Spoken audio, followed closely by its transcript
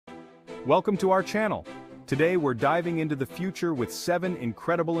Welcome to our channel. Today we're diving into the future with 7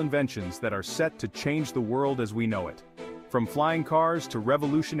 incredible inventions that are set to change the world as we know it. From flying cars to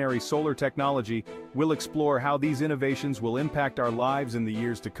revolutionary solar technology, we'll explore how these innovations will impact our lives in the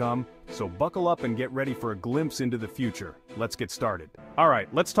years to come, so buckle up and get ready for a glimpse into the future. Let's get started. Alright,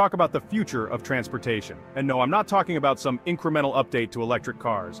 let's talk about the future of transportation. And no, I'm not talking about some incremental update to electric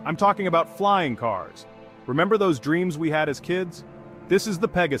cars. I'm talking about flying cars. Remember those dreams we had as kids? This is the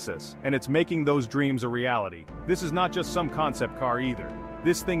Pegasus, and it's making those dreams a reality. This is not just some concept car either.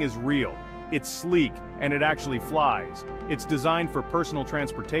 This thing is real. It's sleek, and it actually flies. It's designed for personal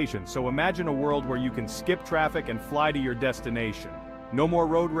transportation, so imagine a world where you can skip traffic and fly to your destination. No more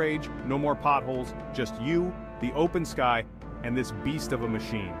road rage, no more potholes, just you, the open sky, and this beast of a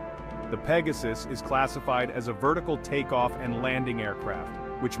machine. The Pegasus is classified as a vertical takeoff and landing aircraft,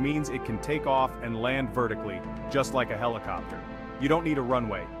 which means it can take off and land vertically, just like a helicopter. You don't need a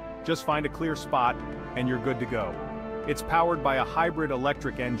runway. Just find a clear spot, and you're good to go. It's powered by a hybrid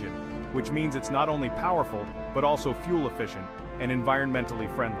electric engine, which means it's not only powerful, but also fuel efficient and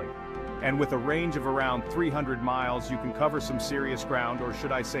environmentally friendly. And with a range of around 300 miles, you can cover some serious ground, or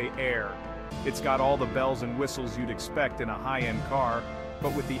should I say air. It's got all the bells and whistles you'd expect in a high-end car,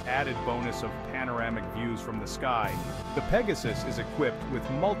 but with the added bonus of panoramic views from the sky. The Pegasus is equipped with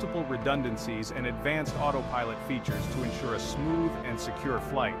multiple redundancies and advanced autopilot features to ensure a smooth and secure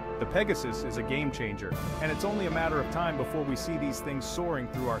flight. The Pegasus is a game changer, and it's only a matter of time before we see these things soaring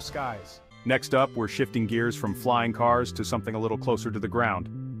through our skies. Next up, we're shifting gears from flying cars to something a little closer to the ground.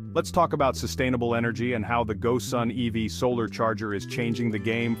 Let's talk about sustainable energy and how the GoSun EV solar charger is changing the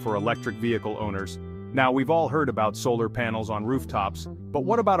game for electric vehicle owners. Now, we've all heard about solar panels on rooftops, but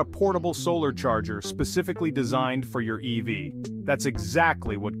what about a portable solar charger specifically designed for your EV? That's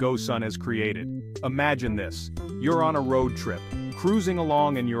exactly what GoSun has created. Imagine this. You're on a road trip, cruising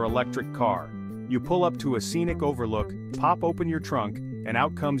along in your electric car. You pull up to a scenic overlook, pop open your trunk, and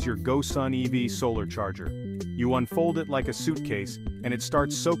out comes your GoSun EV solar charger. You unfold it like a suitcase, and it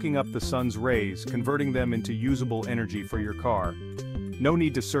starts soaking up the sun's rays, converting them into usable energy for your car. No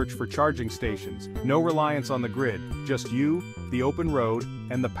need to search for charging stations, no reliance on the grid, just you, the open road,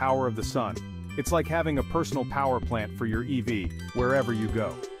 and the power of the sun. It's like having a personal power plant for your EV, wherever you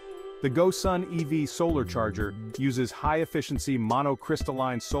go. The GoSun EV solar charger uses high-efficiency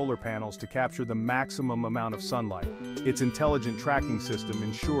monocrystalline solar panels to capture the maximum amount of sunlight. Its intelligent tracking system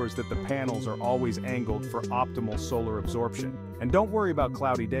ensures that the panels are always angled for optimal solar absorption. And don't worry about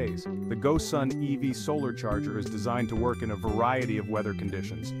cloudy days. The GoSun EV solar charger is designed to work in a variety of weather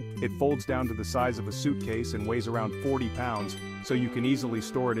conditions. It folds down to the size of a suitcase and weighs around 40 pounds, so you can easily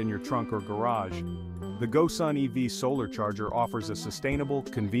store it in your trunk or garage. The GoSun EV solar charger offers a sustainable,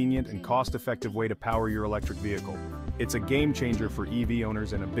 convenient, and cost-effective way to power your electric vehicle. It's a game changer for EV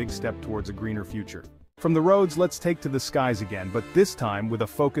owners and a big step towards a greener future. From the roads, let's take to the skies again, but this time with a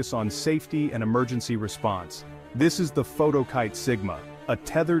focus on safety and emergency response. This is the Fotokite Sigma, a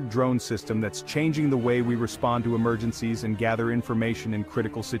tethered drone system that's changing the way we respond to emergencies and gather information in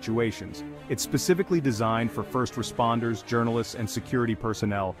critical situations. It's specifically designed for first responders, journalists, and security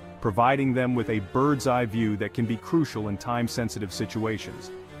personnel, providing them with a bird's-eye view that can be crucial in time-sensitive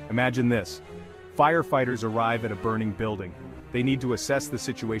situations. Imagine this. Firefighters arrive at a burning building. They need to assess the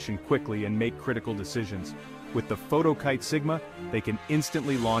situation quickly and make critical decisions. With the Fotokite Sigma, they can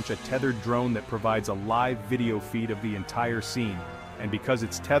instantly launch a tethered drone that provides a live video feed of the entire scene. And because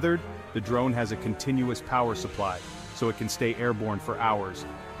it's tethered, the drone has a continuous power supply, so it can stay airborne for hours,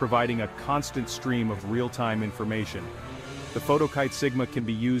 providing a constant stream of real-time information. The Photokite Sigma can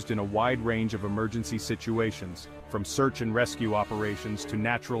be used in a wide range of emergency situations, from search and rescue operations to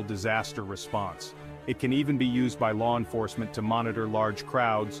natural disaster response. It can even be used by law enforcement to monitor large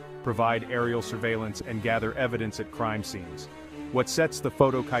crowds, provide aerial surveillance, and gather evidence at crime scenes. What sets the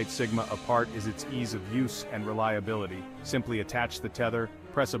Photokite Sigma apart is its ease of use and reliability. Simply attach the tether,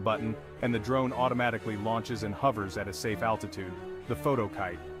 press a button, and the drone automatically launches and hovers at a safe altitude. The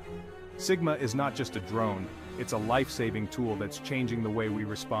Photokite Sigma is not just a drone, it's a life-saving tool that's changing the way we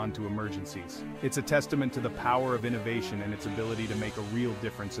respond to emergencies. It's a testament to the power of innovation and its ability to make a real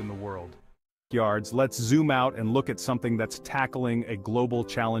difference in the world. Let's zoom out and look at something that's tackling a global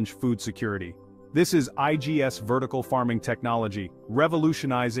challenge: food security. This is IGS vertical farming technology,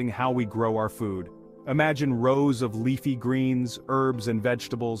 revolutionizing how we grow our food. Imagine rows of leafy greens, herbs, and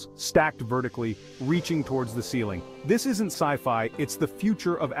vegetables stacked vertically, reaching towards the ceiling. This isn't sci-fi, it's the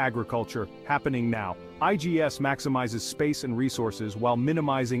future of agriculture, happening now. IGS maximizes space and resources while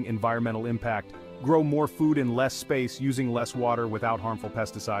minimizing environmental impact. Grow more food in less space using less water without harmful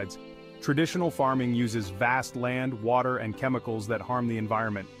pesticides. Traditional farming uses vast land, water, and chemicals that harm the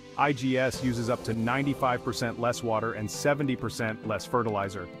environment. IGS uses up to 95% less water and 70% less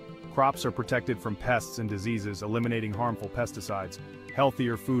fertilizer. Crops are protected from pests and diseases, eliminating harmful pesticides.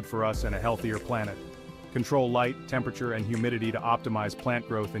 Healthier food for us and a healthier planet. Control light, temperature, and humidity to optimize plant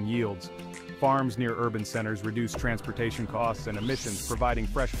growth and yields. Farms near urban centers reduce transportation costs and emissions, providing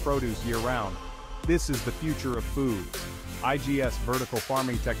fresh produce year-round. This is the future of food. IGS vertical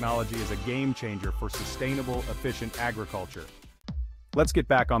farming technology is a game-changer for sustainable, efficient agriculture. Let's get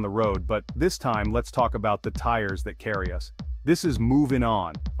back on the road, but this time let's talk about the tires that carry us. This is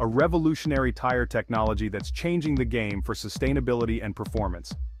Movin'On, a revolutionary tire technology that's changing the game for sustainability and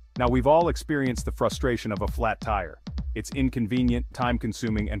performance. Now, we've all experienced the frustration of a flat tire. It's inconvenient,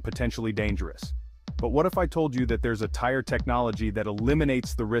 time-consuming, and potentially dangerous. But what if I told you that there's a tire technology that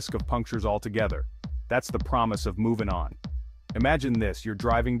eliminates the risk of punctures altogether? That's the promise of Movin'On. Imagine this: you're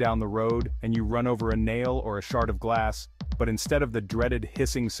driving down the road and you run over a nail or a shard of glass, but instead of the dreaded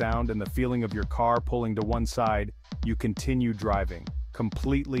hissing sound and the feeling of your car pulling to one side, you continue driving,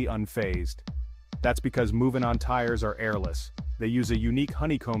 completely unfazed. That's because Movin'On tires are airless. They use a unique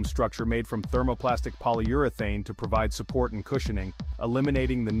honeycomb structure made from thermoplastic polyurethane to provide support and cushioning,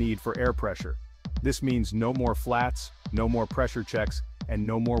 eliminating the need for air pressure. This means no more flats, no more pressure checks, and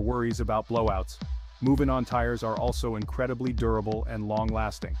no more worries about blowouts. Movin'On tires are also incredibly durable and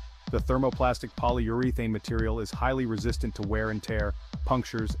long-lasting. The thermoplastic polyurethane material is highly resistant to wear and tear,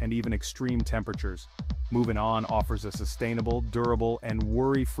 punctures, and even extreme temperatures. Movin'On offers a sustainable, durable, and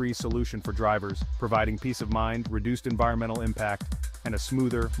worry-free solution for drivers, providing peace of mind, reduced environmental impact, and a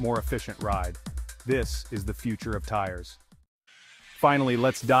smoother, more efficient ride. This is the future of tires. Finally,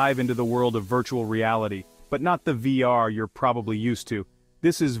 let's dive into the world of virtual reality, but not the VR you're probably used to.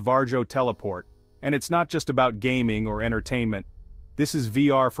 This is Varjo Teleport, and it's not just about gaming or entertainment. This is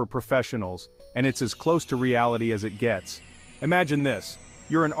VR for professionals, and it's as close to reality as it gets. Imagine this: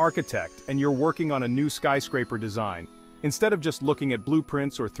 you're an architect and you're working on a new skyscraper design. Instead of just looking at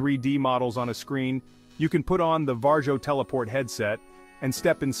blueprints or 3D models on a screen, you can put on the Varjo Teleport headset and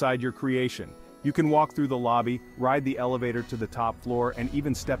step inside your creation. You can walk through the lobby, ride the elevator to the top floor, and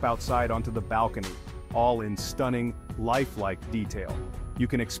even step outside onto the balcony, all in stunning, lifelike detail. You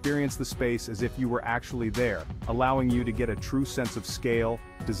can experience the space as if you were actually there, allowing you to get a true sense of scale,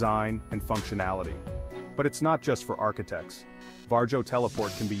 design, and functionality. But it's not just for architects. Varjo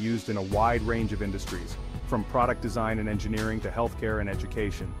Teleport can be used in a wide range of industries, from product design and engineering to healthcare and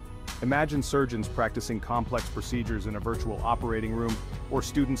education. Imagine surgeons practicing complex procedures in a virtual operating room, or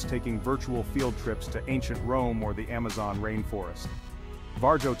students taking virtual field trips to ancient Rome or the Amazon rainforest.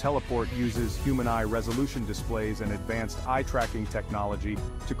 Varjo Teleport uses human eye resolution displays and advanced eye tracking technology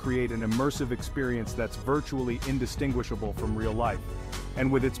to create an immersive experience that's virtually indistinguishable from real life. And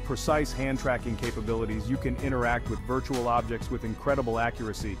with its precise hand tracking capabilities, you can interact with virtual objects with incredible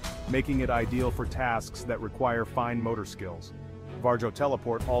accuracy, making it ideal for tasks that require fine motor skills. Varjo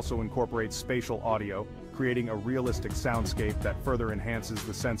Teleport also incorporates spatial audio, creating a realistic soundscape that further enhances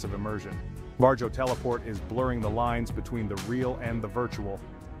the sense of immersion. Varjo Teleport is blurring the lines between the real and the virtual,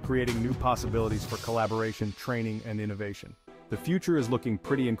 creating new possibilities for collaboration, training, and innovation. The future is looking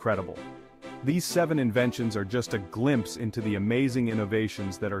pretty incredible. These 7 inventions are just a glimpse into the amazing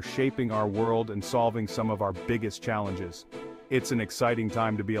innovations that are shaping our world and solving some of our biggest challenges. It's an exciting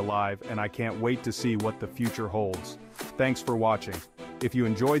time to be alive, and I can't wait to see what the future holds. Thanks for watching. If you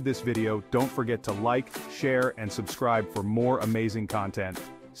enjoyed this video, don't forget to like, share, and subscribe for more amazing content.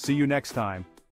 See you next time.